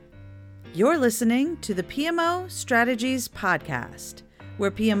You're listening to the PMO Strategies Podcast,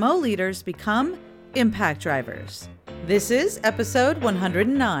 where PMO leaders become impact drivers. This is episode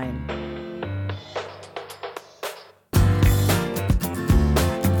 109.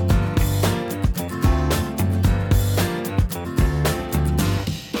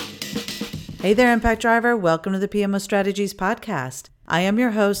 Hey there, Impact Driver. Welcome to the PMO Strategies Podcast. I am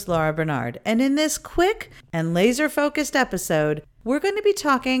your host, Laura Bernard, and in this quick and laser-focused episode, we're going to be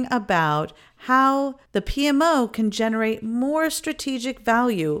talking about how the PMO can generate more strategic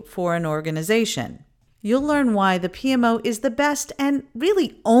value for an organization. You'll learn why the PMO is the best and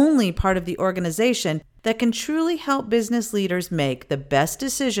really only part of the organization that can truly help business leaders make the best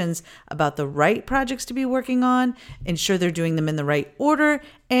decisions about the right projects to be working on, ensure they're doing them in the right order,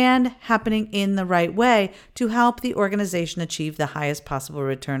 and happening in the right way to help the organization achieve the highest possible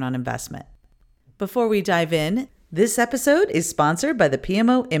return on investment. Before we dive in, this episode is sponsored by the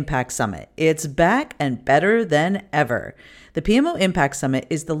PMO Impact Summit. It's back and better than ever. The PMO Impact Summit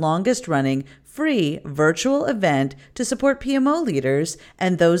is the longest running free virtual event to support PMO leaders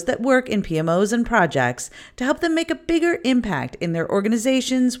and those that work in PMOs and projects to help them make a bigger impact in their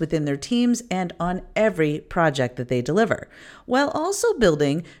organizations, within their teams, and on every project that they deliver, while also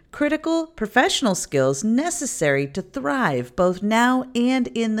building critical professional skills necessary to thrive both now and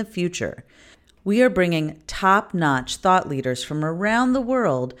in the future. We are bringing top-notch thought leaders from around the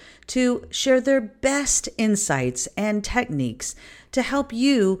world to share their best insights and techniques to help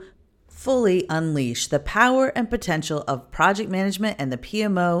you fully unleash the power and potential of project management and the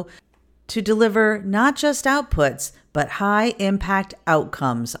PMO to deliver not just outputs, but high-impact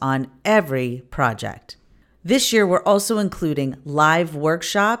outcomes on every project. This year, we're also including live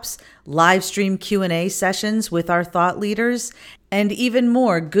workshops, live stream Q&A sessions with our thought leaders, and even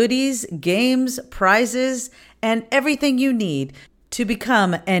more goodies, games, prizes, and everything you need to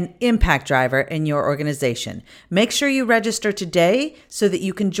become an impact driver in your organization. Make sure you register today so that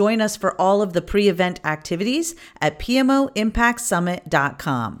you can join us for all of the pre-event activities at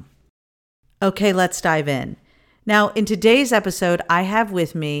pmoimpactsummit.com. Okay, let's dive in. Now, in today's episode, I have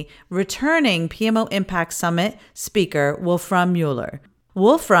with me returning PMO Impact Summit speaker, Wolfram Mueller.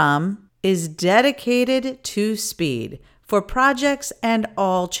 Wolfram is dedicated to speed for projects and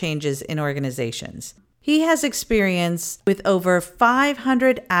all changes in organizations. He has experience with over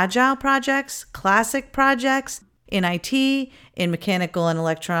 500 agile projects, classic projects in IT, in mechanical and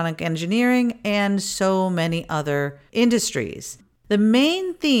electronic engineering, and so many other industries. The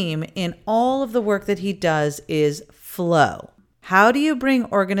main theme in all of the work that he does is flow. How do you bring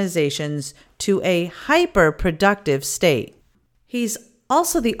organizations to a hyper-productive state? He's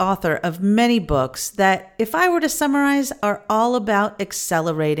also the author of many books that, if I were to summarize, are all about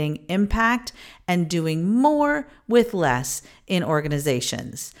accelerating impact and doing more with less in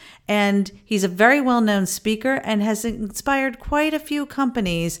organizations. And he's a very well-known speaker and has inspired quite a few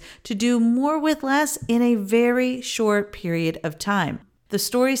companies to do more with less in a very short period of time. The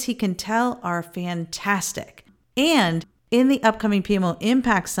stories he can tell are fantastic. And in the upcoming PMO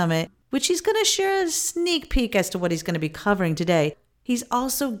Impact Summit, which he's going to share a sneak peek as to what he's going to be covering today, he's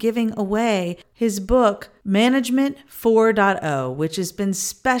also giving away his book, Management 4.0, which has been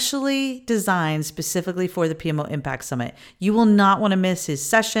specially designed specifically for the PMO Impact Summit. You will not want to miss his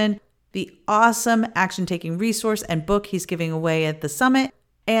session, the awesome action-taking resource and book he's giving away at the summit,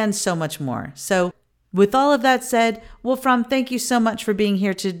 and so much more. So with all of that said, Wolfram, thank you so much for being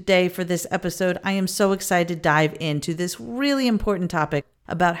here today for this episode. I am so excited to dive into this really important topic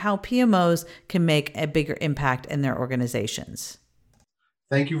about how PMOs can make a bigger impact in their organizations.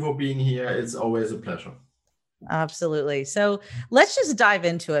 Thank you for being here. It's always a pleasure. Absolutely. So let's just dive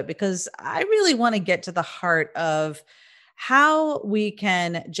into it because I really want to get to the heart of how we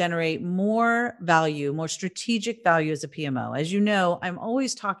can generate more value, more strategic value as a PMO. As you know, I'm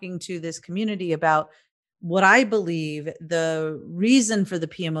always talking to this community about what I believe the reason for the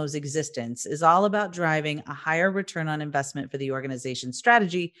PMO's existence is all about driving a higher return on investment for the organization's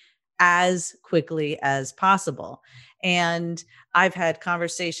strategy as quickly as possible. And I've had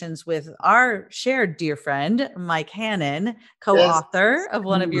conversations with our shared dear friend, Mike Hannon, co-author of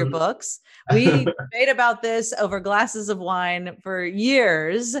one of your books. We debate about this over glasses of wine for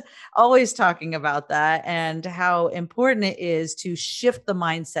years, always talking about that and how important it is to shift the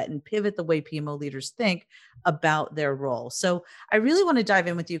mindset and pivot the way PMO leaders think about their role. So I really want to dive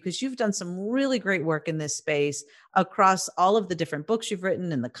in with you because you've done some really great work in this space across all of the different books you've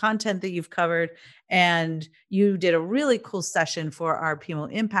written and the content that you've covered. And you did a really cool session for our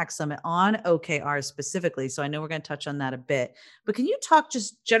PMO Impact Summit on OKR specifically. So I know we're going to touch on that a bit, but can you talk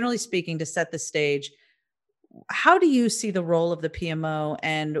just generally speaking to set the stage? how do you see the role of the PMO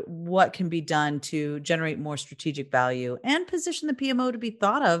and what can be done to generate more strategic value and position the PMO to be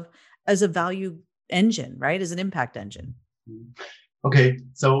thought of as a value engine, right? As an impact engine? Okay,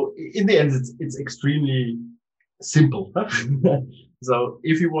 so in the end, it's extremely simple. So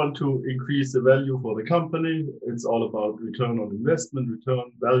if you want to increase the value for the company, it's all about return on investment,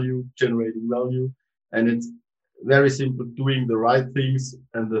 return value, generating value. And it's very simple, doing the right things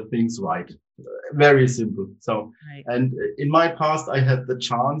and the things right. Very simple. So, Right. and in my past, I had the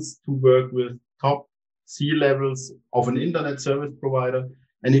chance to work with top C-levels of an internet service provider.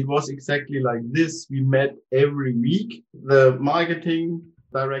 And it was exactly like this. We met every week, the marketing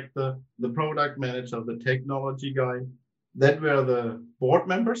director, the product manager, the technology guy, that were the board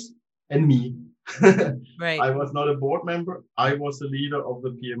members and me. Right. I was not a board member. I was the leader of the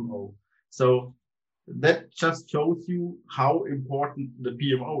PMO. So that just shows you how important the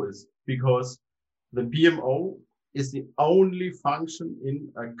PMO is, because the PMO is the only function in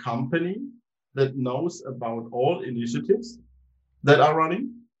a company that knows about all initiatives that are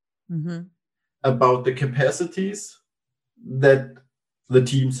running, Mm-hmm. about the capacities that the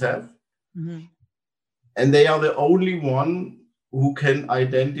teams have. Mm-hmm. And they are the only one who can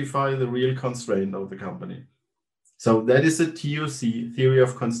identify the real constraint of the company. So that is a TOC, theory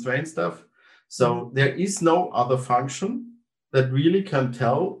of constraint stuff. So there is no other function that really can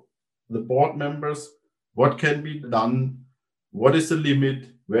tell the board members what can be done, what is the limit,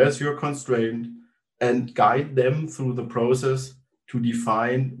 where's your constraint, and guide them through the process to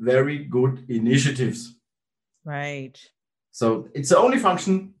define very good initiatives. Right. So it's the only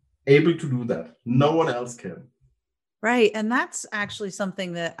function able to do that. No one else can. Right. And that's actually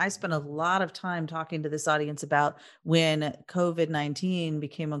something that I spent a lot of time talking to this audience about when COVID-19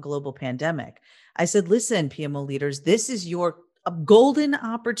 became a global pandemic. I said, listen, PMO leaders, this is your a golden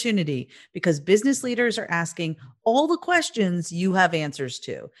opportunity because business leaders are asking all the questions you have answers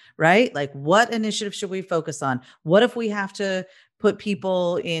to, right? Like, what initiative should we focus on? What if we have to put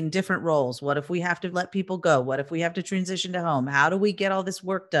people in different roles? What if we have to let people go? What if we have to transition to home? How do we get all this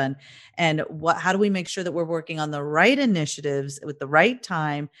work done? And how do we make sure that we're working on the right initiatives with the right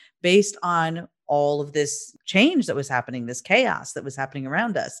time based on all of this change that was happening, this chaos that was happening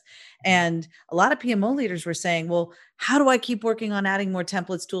around us? And a lot of PMO leaders were saying, well, how do I keep working on adding more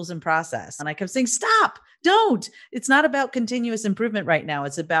templates, tools, and process? And I kept saying, stop, don't. It's not about continuous improvement right now.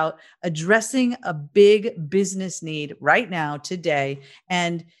 It's about addressing a big business need right now, today.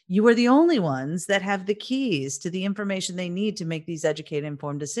 And you are the only ones that have the keys to the information they need to make these educated,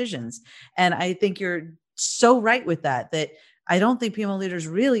 informed decisions. And I think you're so right with that I don't think PMO leaders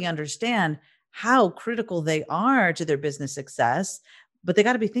really understand how critical they are to their business success, but they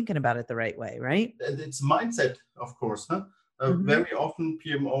got to be thinking about it the right way, right? And it's mindset, of course. Huh? Very often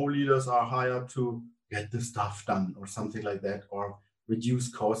PMO leaders are hired to get the stuff done or something like that, or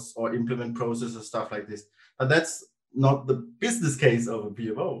reduce costs or implement processes, stuff like this. But that's not the business case of a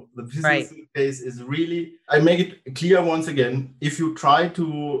PMO. The business case is really, I make it clear once again, if you try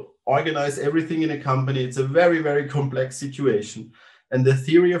to organize everything in a company, it's a very, very complex situation. And the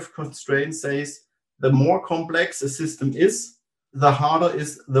theory of constraints says the more complex a system is, the harder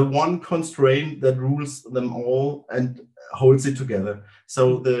is the one constraint that rules them all and holds it together.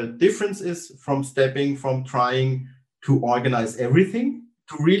 So the difference is from trying to organize everything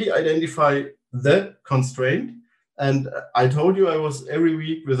to really identify the constraint. And I told you I was every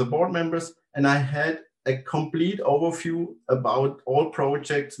week with the board members, and I had a complete overview about all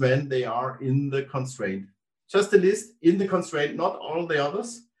projects when they are in the constraint. Just a list in the constraint, not all the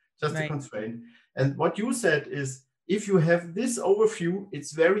others, just the constraint. And what you said is, if you have this overview,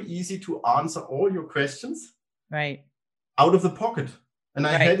 it's very easy to answer all your questions out of the pocket. And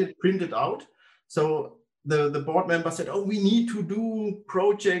I had it printed out. So the board member said, oh, we need to do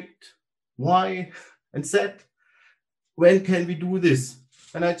project Y and Z. When can we do this?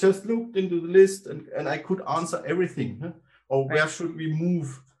 And I just looked into the list and I could answer everything. Huh? Or where should we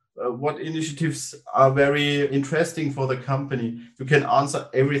move? What initiatives are very interesting for the company? You can answer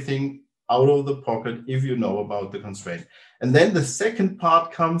everything out of the pocket if you know about the constraint. And then the second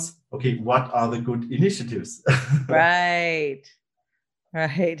part comes, okay, what are the good initiatives? Right.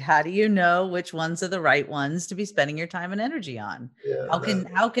 How do you know which ones are the right ones to be spending your time and energy on? Yeah,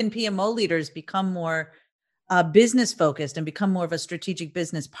 how can PMO leaders become more business focused and become more of a strategic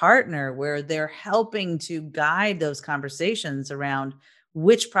business partner where they're helping to guide those conversations around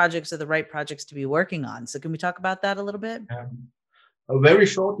which projects are the right projects to be working on? So can we talk about that a little bit? Very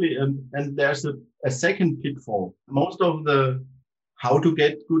shortly, and there's a second pitfall. Most of the how to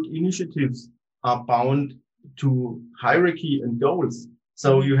get good initiatives are bound to hierarchy and goals.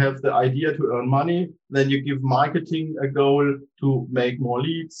 So you have the idea to earn money, then you give marketing a goal to make more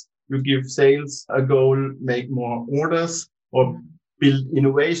leads, you give sales a goal, make more orders or build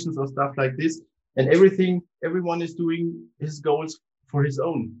innovations or stuff like this. And everyone is doing his goals for his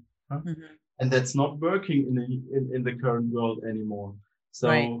own. And that's not working in the current world anymore. So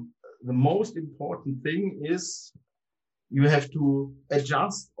the most important thing is you have to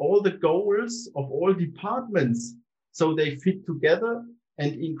adjust all the goals of all departments so they fit together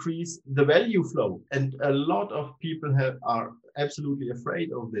and increase the value flow. And a lot of people are absolutely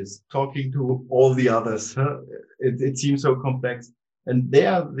afraid of this, talking to all the others. It seems so complex. And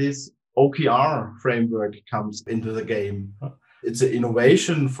there, this OKR framework comes into the game. It's an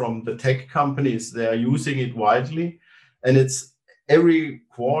innovation from the tech companies. They are using it widely. And it's every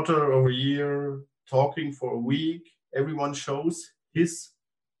quarter or a year, talking for a week, everyone shows his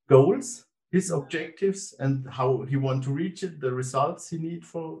goals, his objectives, and how he wants to reach it, the results he needs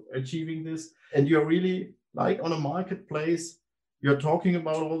for achieving this. And you're really like on a marketplace, you're talking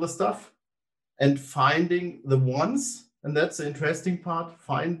about all the stuff and finding the ones, and that's the interesting part,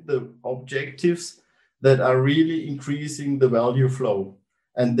 find the objectives that are really increasing the value flow.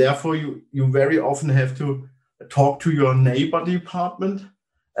 And therefore you very often have to talk to your neighbor department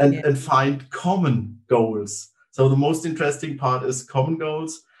and find common goals. So the most interesting part is common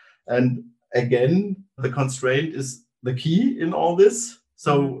goals. And again, the constraint is the key in all this.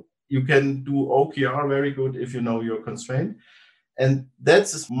 So you can do OKR very good if you know your constraint. And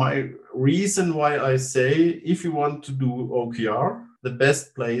that's my reason why I say, if you want to do OKR, the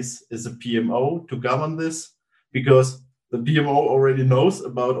best place is a PMO to govern this, because the PMO already knows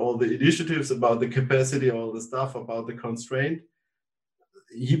about all the initiatives, about the capacity, all the stuff, about the constraint.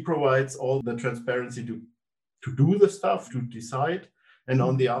 He provides all the transparency to do the stuff, to decide. And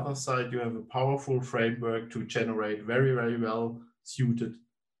on the other side, you have a powerful framework to generate very, very well suited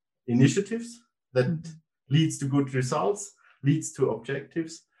initiatives that leads to good results, leads to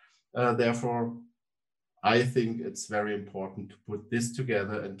objectives. Therefore, I think it's very important to put this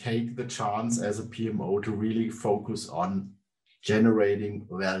together and take the chance as a PMO to really focus on generating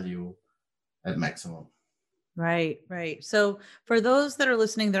value at maximum. Right, right. So for those that are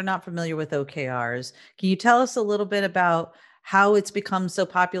listening, they're not familiar with OKRs. Can you tell us a little bit about how it's become so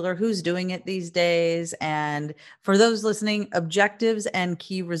popular, who's doing it these days? And for those listening, objectives and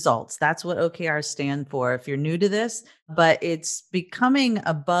key results. That's what OKRs stand for if you're new to this, but it's becoming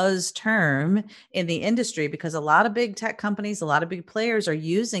a buzz term in the industry because a lot of big tech companies, a lot of big players are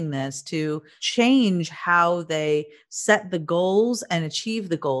using this to change how they set the goals and achieve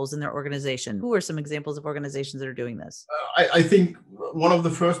the goals in their organization. Who are some examples of organizations that are doing this? I think one of the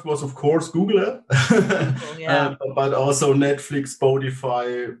first was, of course, Google, but also Netflix,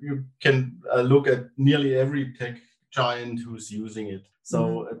 Spotify. You can look at nearly every tech giant who's using it.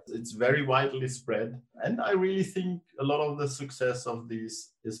 So it's very widely spread. And I really think a lot of the success of these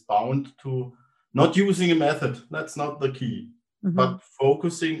is bound to not using a method. That's not the key, but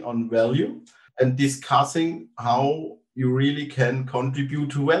focusing on value and discussing how you really can contribute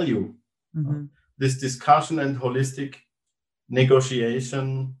to value. This discussion and holistic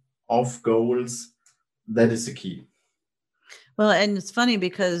negotiation of goals, that is the key. Well, and it's funny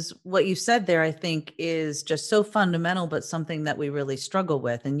because what you said there, I think, is just so fundamental, but something that we really struggle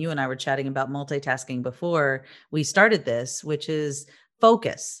with. And you and I were chatting about multitasking before we started this, which is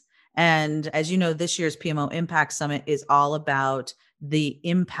focus. And as you know, this year's PMO Impact Summit is all about the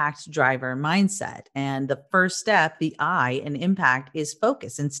impact driver mindset. And the first step, the I in impact, is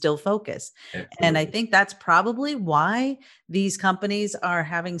focus, and still focus. Absolutely. And I think that's probably why these companies are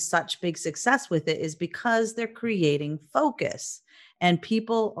having such big success with it, is because they're creating focus. And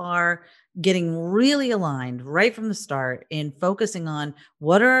people are getting really aligned right from the start in focusing on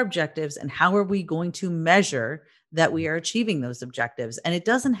what are our objectives and how are we going to measure that we are achieving those objectives. And it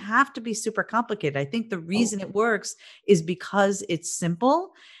doesn't have to be super complicated. I think the reason it works is because it's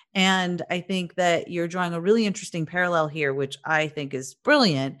simple. And I think that you're drawing a really interesting parallel here, which I think is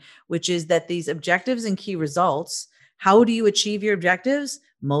brilliant, which is that these objectives and key results, how do you achieve your objectives?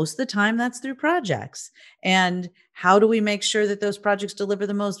 Most of the time, that's through projects. And how do we make sure that those projects deliver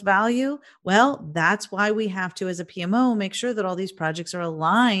the most value? Well, that's why we have to, as a PMO, make sure that all these projects are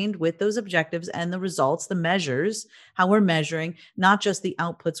aligned with those objectives and the results, the measures, how we're measuring, not just the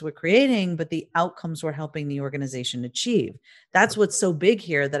outputs we're creating, but the outcomes we're helping the organization achieve. That's what's so big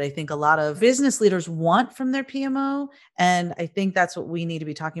here that I think a lot of business leaders want from their PMO. And I think that's what we need to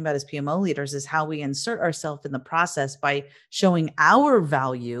be talking about as PMO leaders, is how we insert ourselves in the process by showing our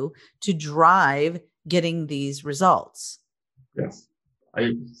value to drive getting these results. Yes,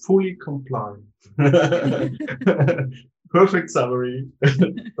 I fully comply. Perfect summary.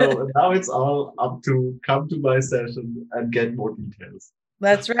 So now it's all up to come to my session and get more details.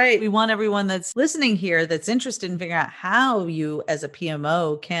 That's right. We want everyone that's listening here that's interested in figuring out how you as a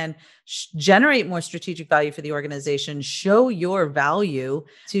PMO can generate more strategic value for the organization, show your value,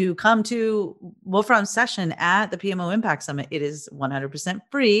 to come to Wolfram's session at the PMO Impact Summit. It is 100%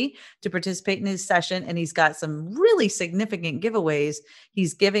 free to participate in his session. And he's got some really significant giveaways.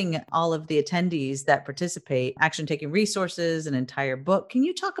 He's giving all of the attendees that participate action taking resources, an entire book. Can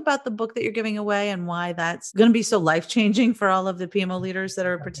you talk about the book that you're giving away and why that's going to be so life-changing for all of the PMO leaders that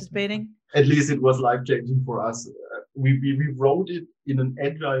are participating? At least it was life-changing for us. We wrote it in an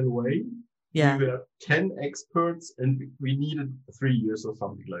agile way. Yeah. We were 10 experts and we needed 3 years or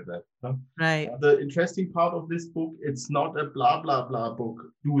something like that. Huh? Right. The interesting part of this book, it's not a blah, blah, blah book.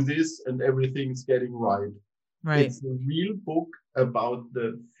 Do this and everything's getting right. Right. It's a real book about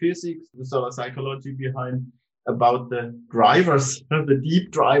the physics, the sort of psychology behind, about the drivers, the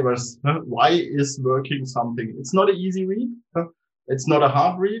deep drivers. Why is working something? It's not an easy read. It's not a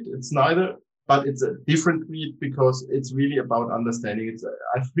hard read. It's neither, but it's a different read because it's really about understanding. It's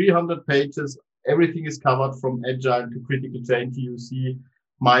 300 pages. Everything is covered from agile to critical change, TUC,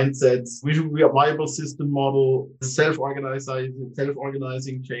 mindsets, viable system model,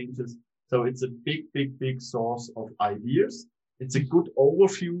 self-organizing changes. So it's a big source of ideas. It's a good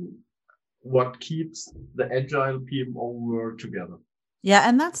overview what keeps the agile PMO world together. Yeah.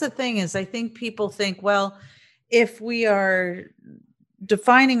 And that's the thing is I think people think, well, if we are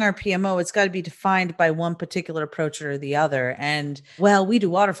defining our PMO, it's got to be defined by one particular approach or the other. And well, we do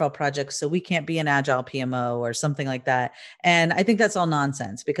waterfall projects, so we can't be an agile PMO or something like that. And I think that's all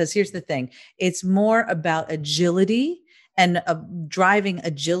nonsense because here's the thing. It's more about agility and driving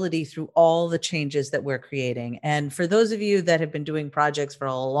agility through all the changes that we're creating. And for those of you that have been doing projects for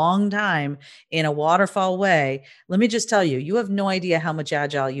a long time in a waterfall way, let me just tell you, you have no idea how much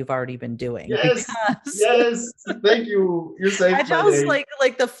agile you've already been doing. Yes, thank you. You saved Agile's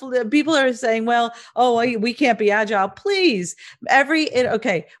like the people are saying, well, we can't be agile. Please,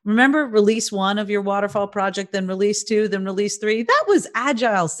 remember release 1 of your waterfall project, then release 2, then release 3. That was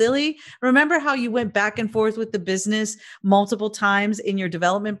agile, silly. Remember how you went back and forth with the business multiple times in your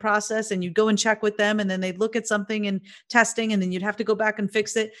development process and you go and check with them and then they'd look at something in testing and then you'd have to go back and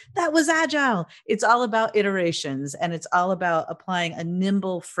fix it. That was agile. It's all about iterations and it's all about applying a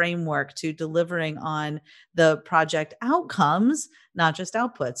nimble framework to delivering on the project outcomes, not just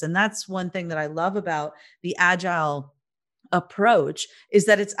outputs. And that's one thing that I love about the agile approach is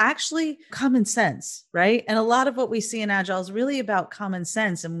that it's actually common sense, right? And a lot of what we see in agile is really about common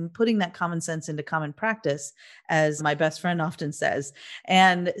sense and putting that common sense into common practice, as my best friend often says.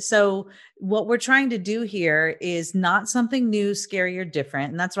 And so what we're trying to do here is not something new, scary, or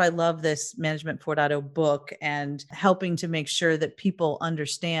different. And that's why I love this Management 4.0 book and helping to make sure that people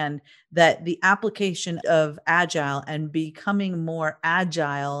understand that the application of agile and becoming more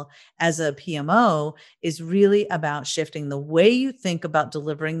agile as a PMO is really about shifting the way you think about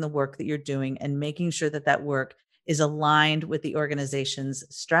delivering the work that you're doing and making sure that that work is aligned with the organization's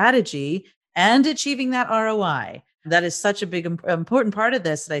strategy and achieving that ROI. That is such a big, important part of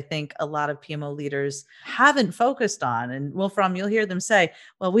this that I think a lot of PMO leaders haven't focused on. And Wolfram, you'll hear them say,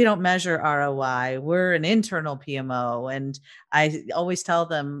 well, we don't measure ROI. We're an internal PMO. And I always tell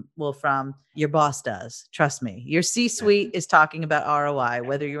them, Wolfram, your boss does. Trust me. Your C-suite is talking about ROI,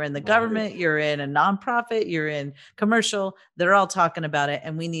 whether you're in the government, you're in a nonprofit, you're in commercial, they're all talking about it.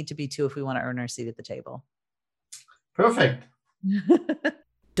 And we need to be too if we want to earn our seat at the table. Perfect.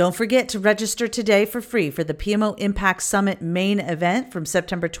 Don't forget to register today for free for the PMO Impact Summit main event from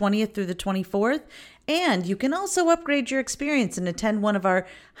September 20th through the 24th. And you can also upgrade your experience and attend one of our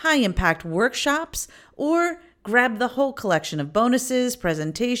high-impact workshops or grab the whole collection of bonuses,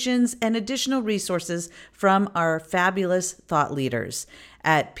 presentations, and additional resources from our fabulous thought leaders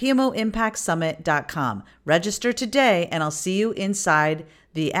at PMOImpactSummit.com. Register today, and I'll see you inside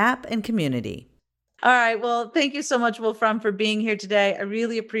the app and community. All right. Well, thank you so much, Wolfram, for being here today. I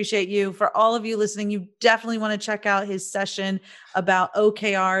really appreciate you. For all of you listening, you definitely want to check out his session about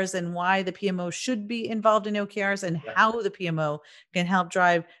OKRs and why the PMO should be involved in OKRs and how the PMO can help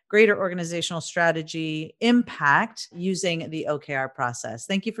drive greater organizational strategy impact using the OKR process.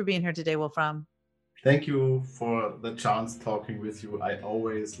 Thank you for being here today, Wolfram. Thank you for the chance talking with you. I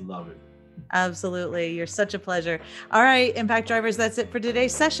always love it. Absolutely. You're such a pleasure. All right, Impact Drivers, that's it for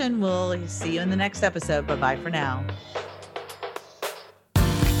today's session. We'll see you in the next episode. Bye-bye for now.